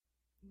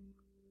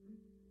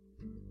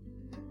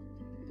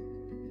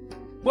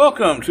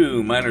Welcome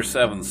to Minor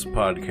Seventh's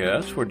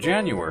podcast for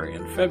January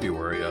and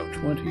February of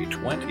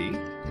 2020,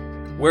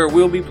 where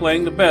we'll be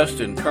playing the best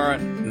in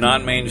current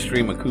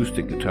non-mainstream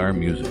acoustic guitar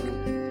music.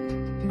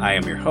 I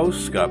am your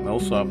host, Scott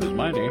Millsop is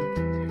my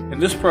name. In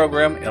this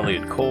program,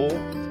 Elliot Cole,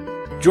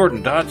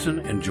 Jordan Dodson,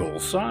 and Joel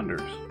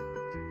Saunders.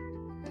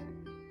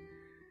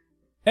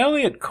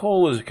 Elliot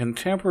Cole is a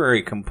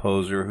contemporary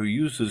composer who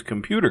uses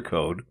computer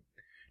code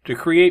to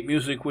create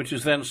music which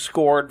is then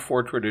scored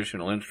for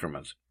traditional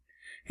instruments.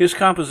 His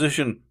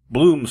composition,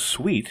 Bloom's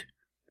Suite,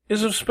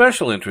 is of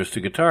special interest to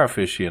guitar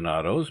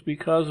aficionados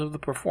because of the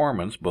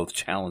performance, both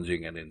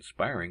challenging and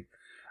inspiring,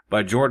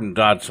 by Jordan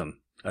Dodson,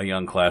 a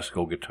young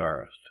classical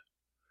guitarist.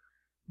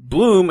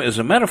 Bloom is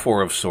a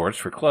metaphor of sorts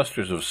for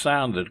clusters of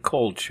sound that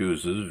Cole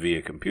chooses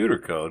via computer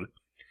code,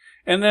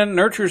 and then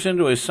nurtures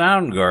into a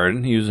sound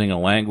garden using a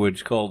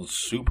language called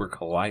Super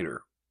Collider.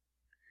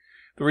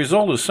 The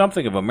result is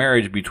something of a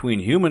marriage between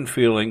human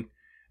feeling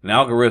and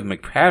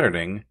algorithmic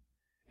patterning,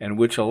 and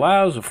which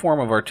allows a form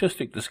of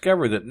artistic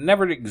discovery that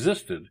never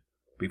existed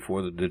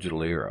before the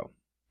digital era.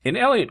 In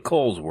Elliot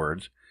Cole's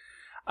words,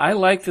 I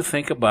like to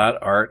think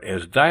about art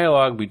as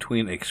dialogue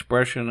between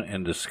expression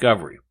and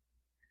discovery.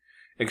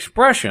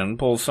 Expression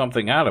pulls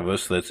something out of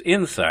us that's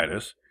inside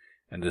us,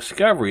 and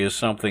discovery is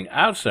something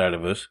outside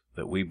of us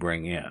that we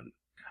bring in.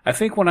 I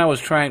think when I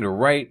was trying to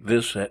write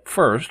this at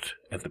first,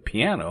 at the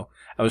piano,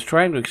 I was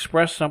trying to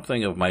express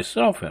something of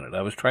myself in it.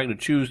 I was trying to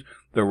choose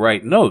the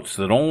right notes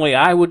that only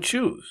I would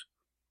choose.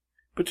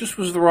 But this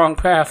was the wrong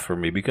path for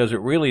me because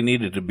it really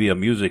needed to be a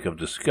music of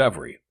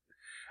discovery.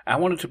 I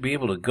wanted to be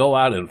able to go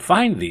out and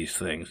find these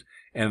things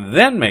and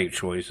then make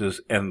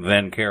choices and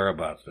then care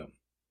about them.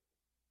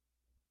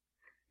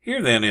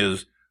 Here then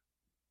is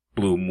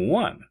Bloom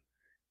 1,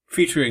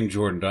 featuring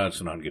Jordan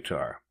Dodson on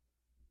guitar.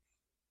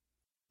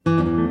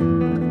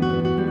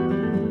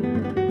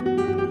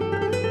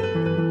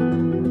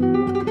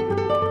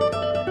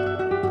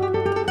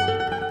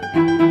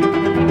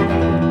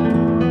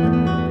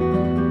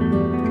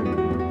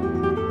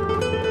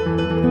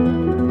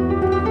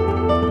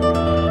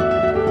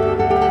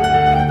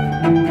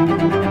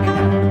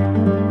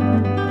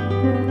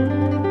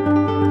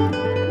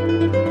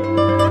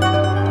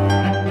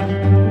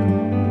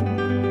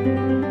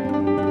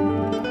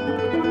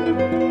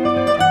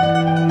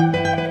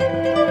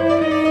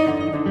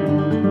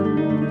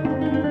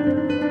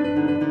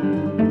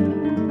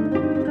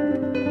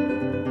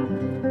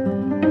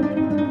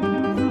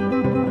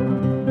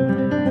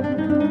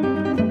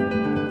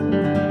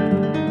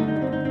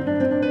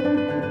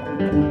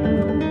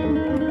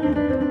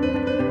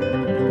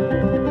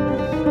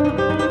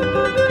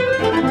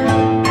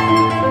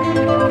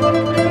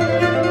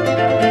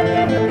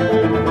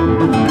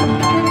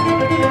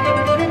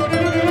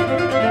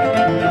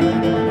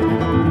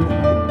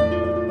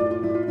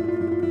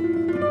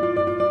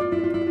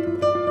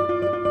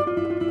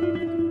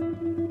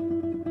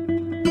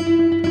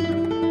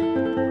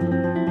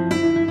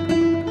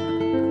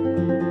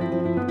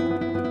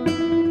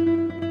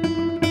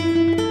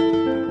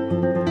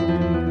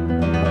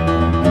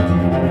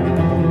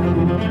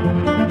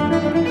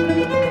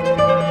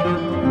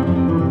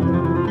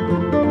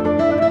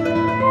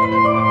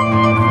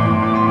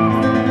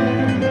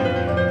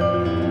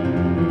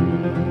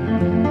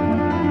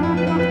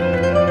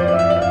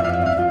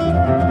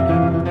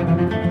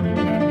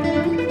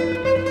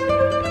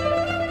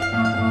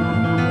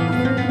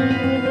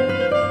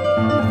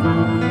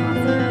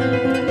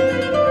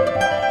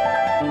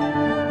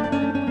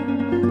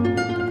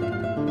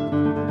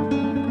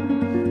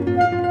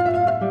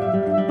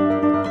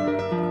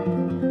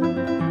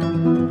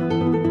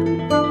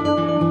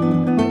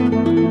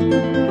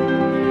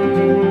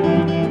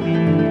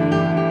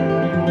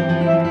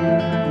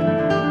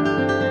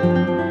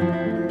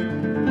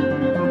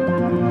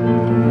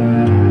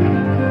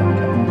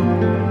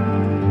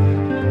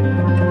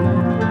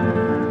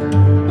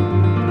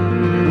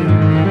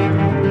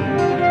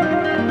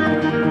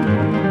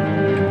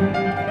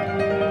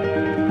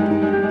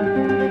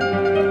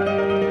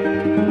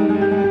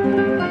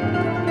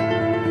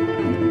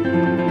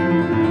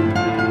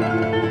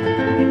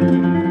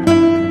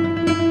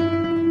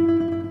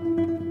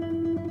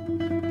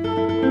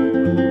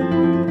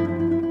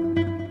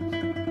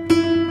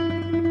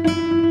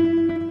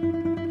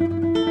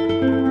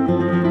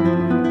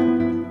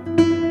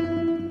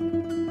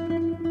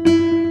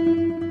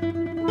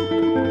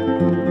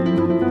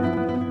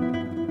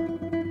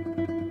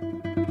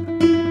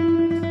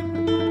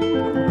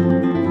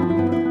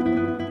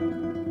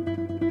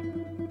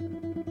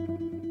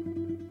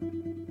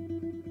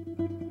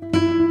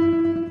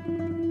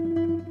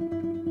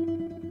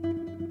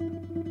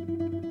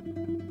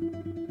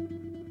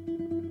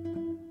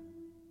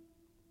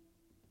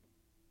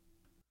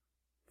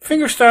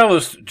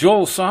 Fingerstylist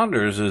Joel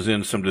Saunders is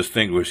in some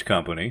distinguished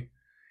company.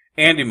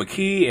 Andy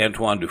McKee,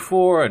 Antoine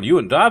Dufour, and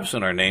Ewan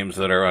Dobson are names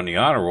that are on the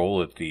honor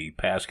roll at the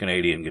past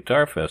Canadian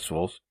Guitar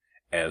Festivals,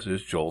 as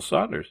is Joel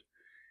Saunders,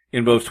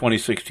 in both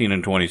 2016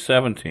 and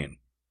 2017.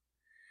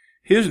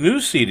 His new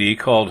CD,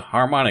 called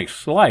Harmonic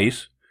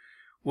Slice,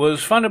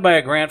 was funded by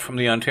a grant from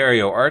the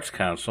Ontario Arts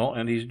Council,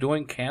 and he's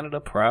doing Canada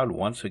proud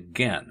once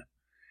again.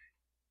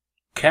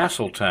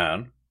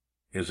 Castletown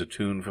is a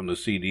tune from the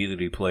CD that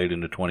he played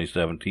in the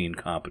 2017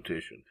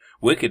 competition.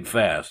 Wicked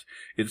fast.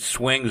 It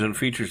swings and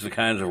features the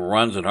kinds of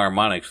runs and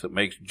harmonics that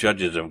makes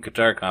judges of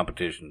guitar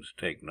competitions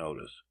take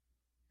notice.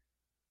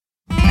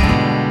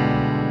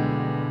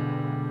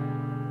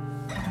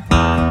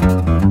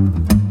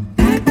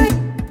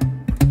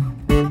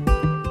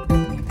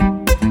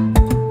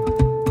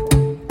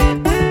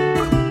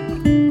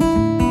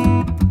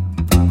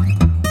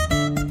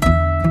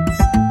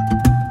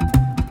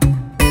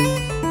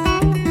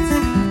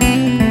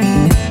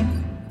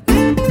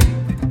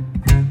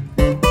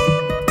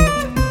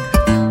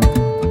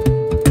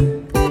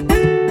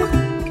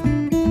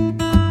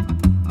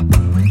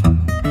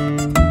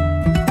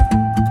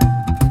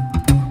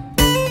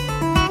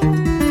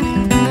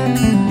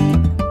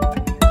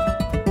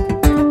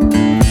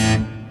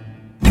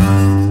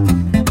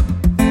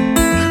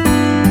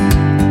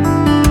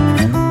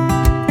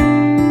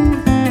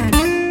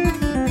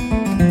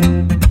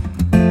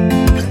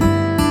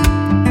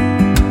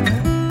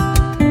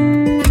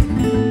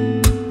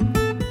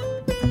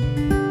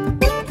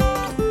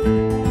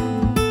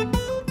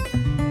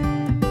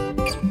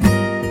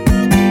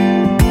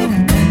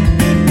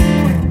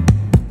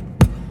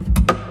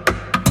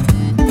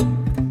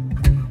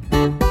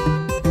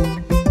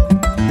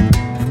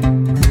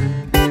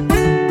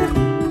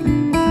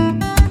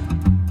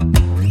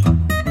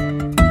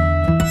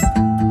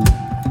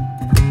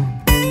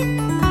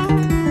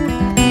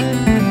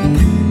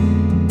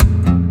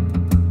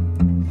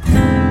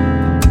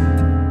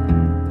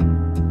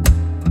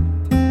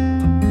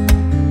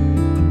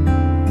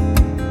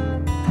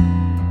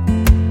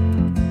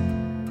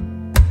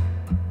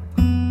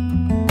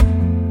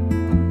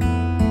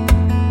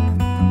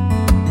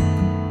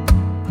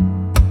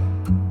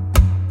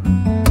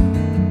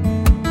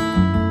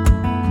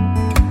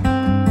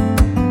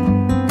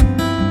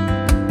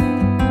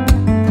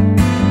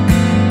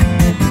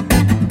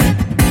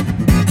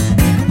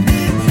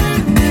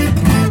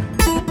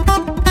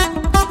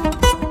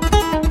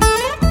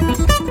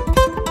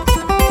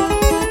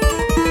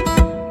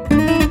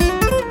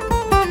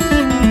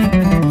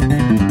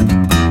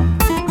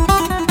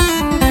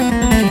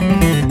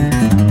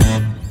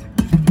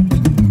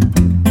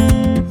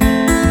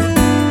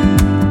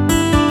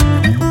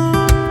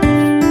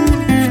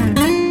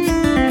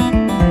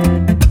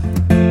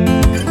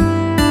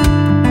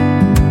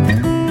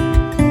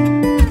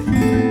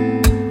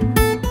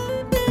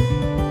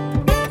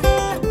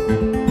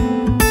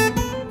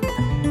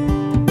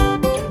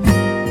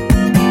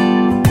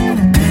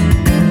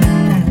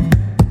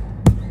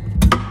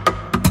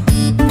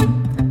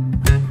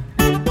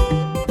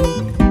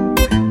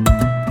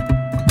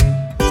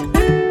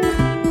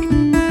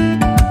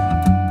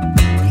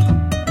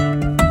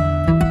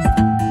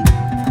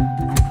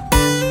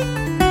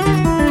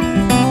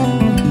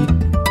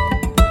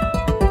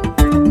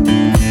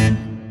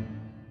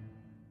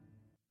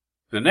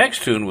 The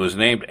next tune was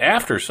named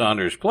after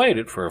Saunders played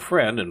it for a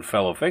friend and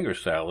fellow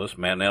fingerstylist,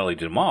 Manelli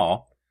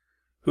DeMaul,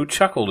 who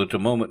chuckled at the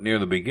moment near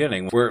the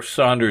beginning where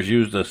Saunders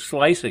used a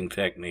slicing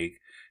technique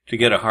to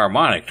get a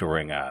harmonic to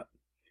ring out.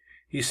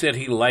 He said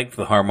he liked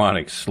the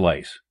harmonic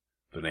slice.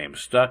 The name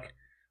stuck,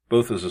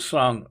 both as a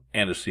song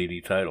and a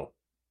CD title.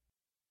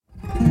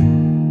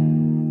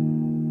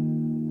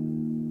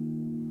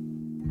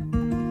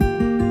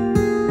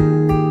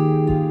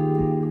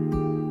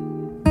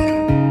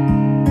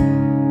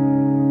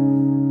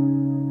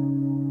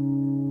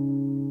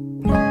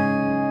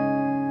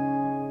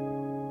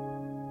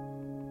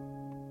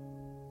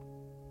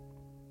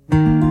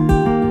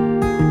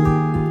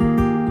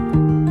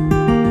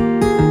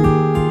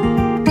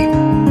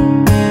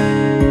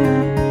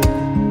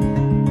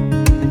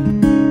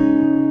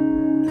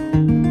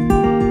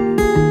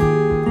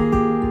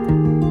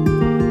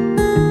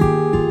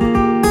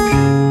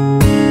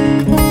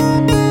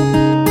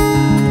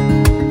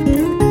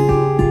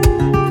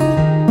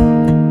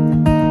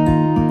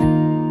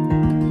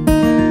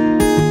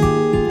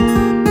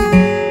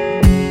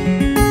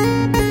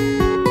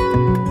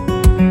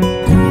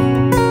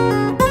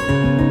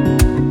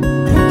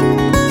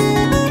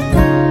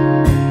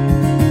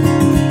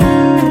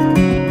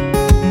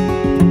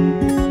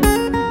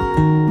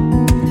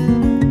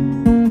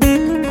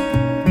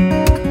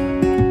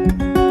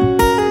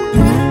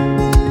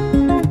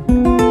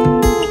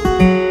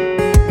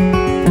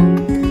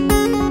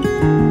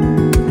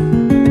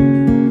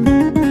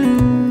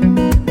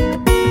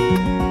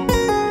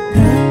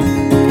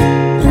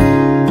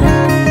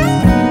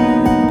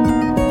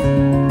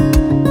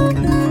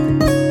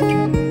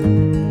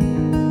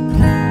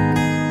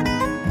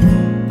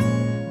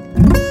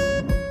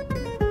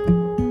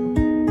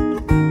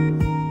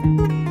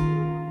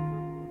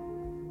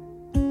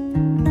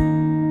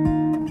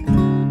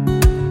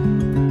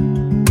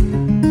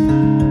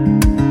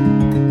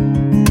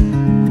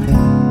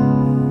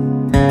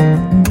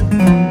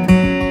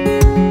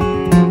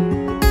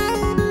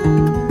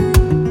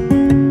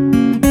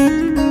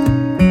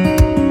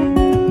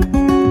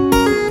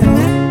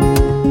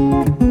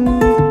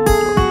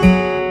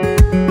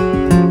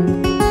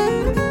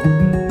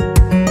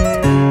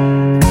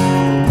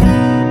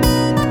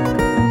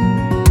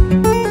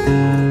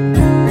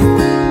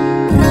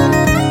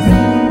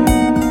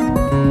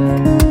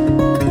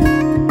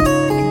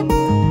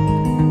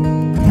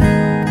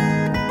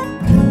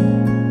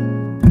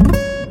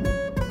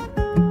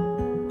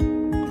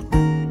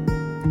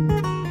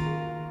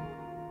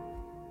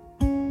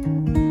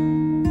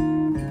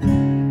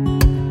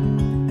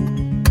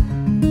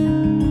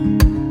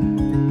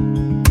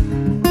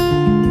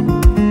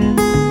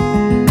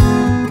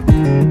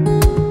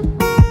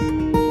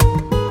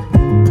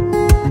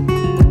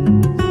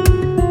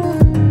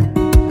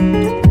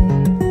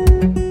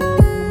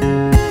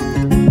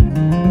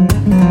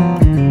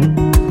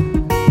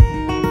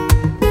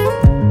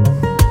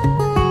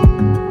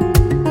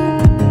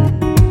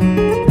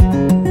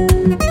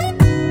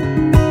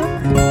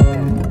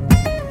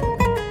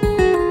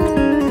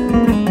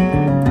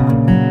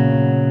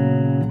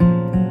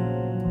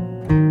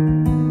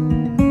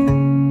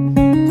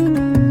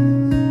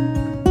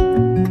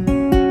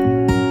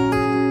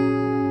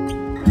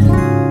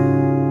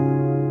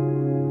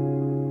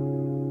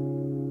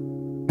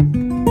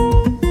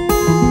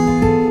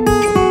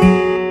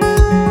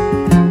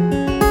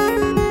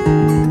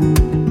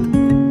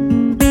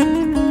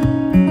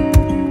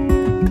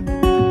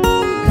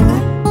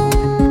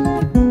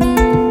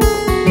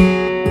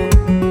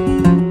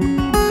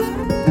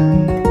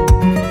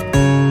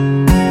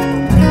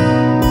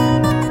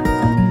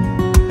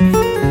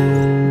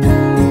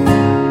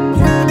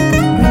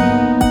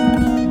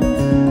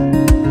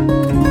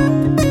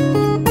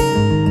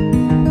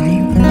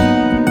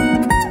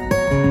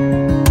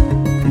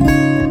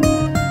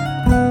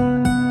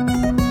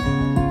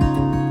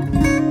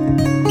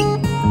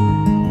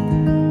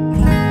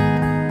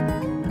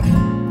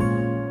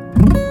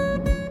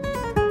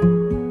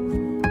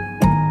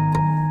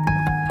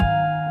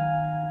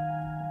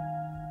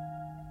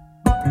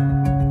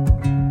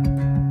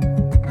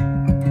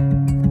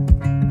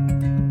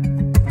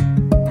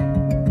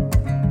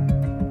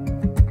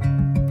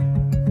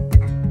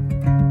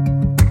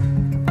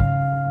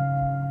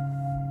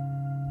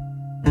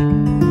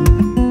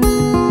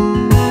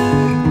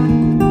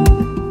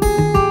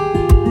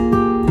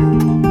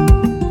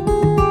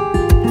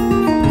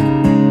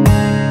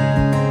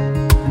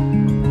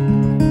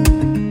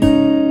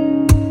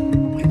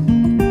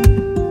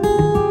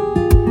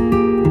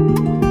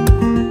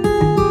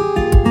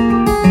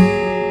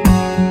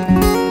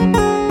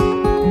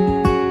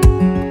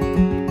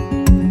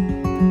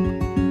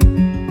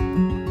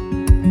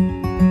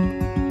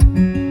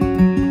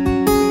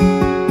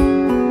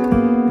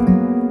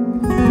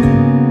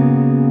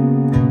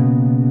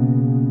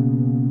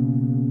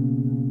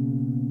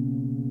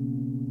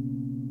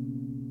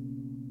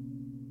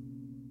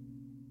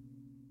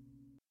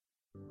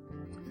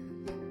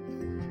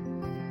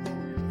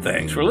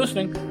 Thanks for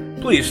listening.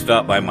 Please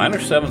stop by Minor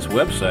 7's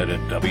website at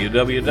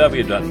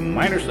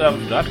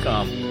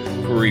www.minor7.com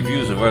for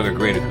reviews of other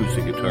great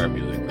acoustic guitar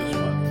music this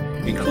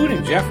month,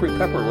 including Jeffrey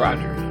Pepper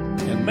Rogers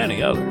and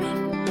many others.